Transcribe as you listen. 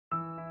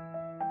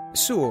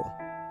Sewell,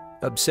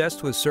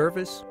 obsessed with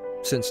service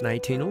since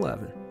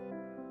 1911.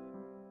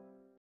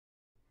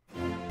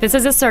 This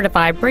is a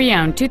certified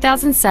pre-owned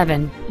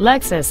 2007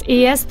 Lexus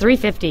ES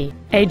 350,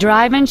 a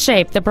drive and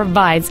shape that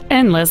provides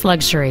endless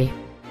luxury.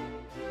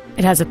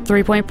 It has a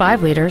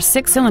 3.5-liter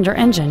six-cylinder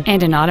engine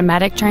and an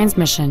automatic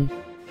transmission.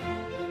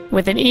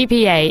 With an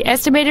EPA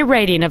estimated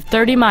rating of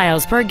 30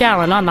 miles per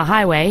gallon on the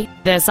highway,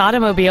 this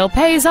automobile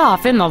pays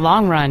off in the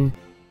long run.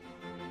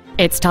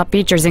 Its top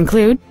features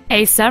include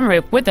a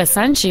sunroof with a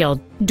sunshield,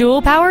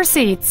 dual power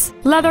seats,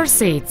 leather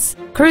seats,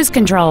 cruise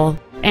control,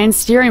 and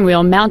steering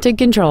wheel mounted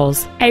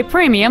controls, a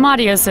premium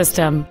audio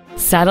system,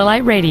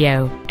 satellite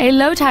radio, a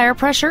low tire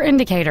pressure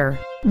indicator,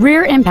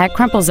 rear impact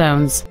crumple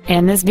zones,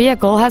 and this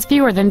vehicle has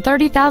fewer than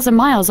 30,000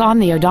 miles on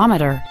the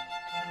odometer.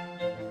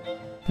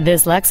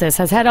 This Lexus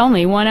has had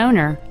only one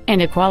owner,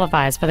 and it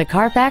qualifies for the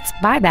Carfax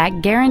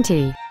buyback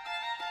guarantee.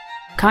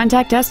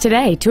 Contact us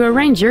today to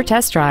arrange your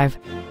test drive.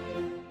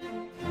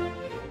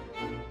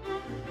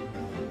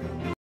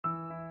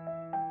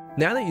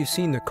 Now that you've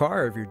seen the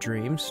car of your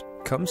dreams,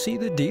 come see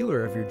the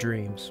dealer of your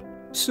dreams.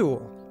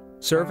 Sewell.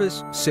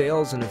 Service,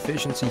 sales, and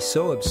efficiency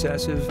so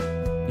obsessive,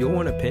 you'll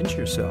want to pinch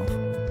yourself.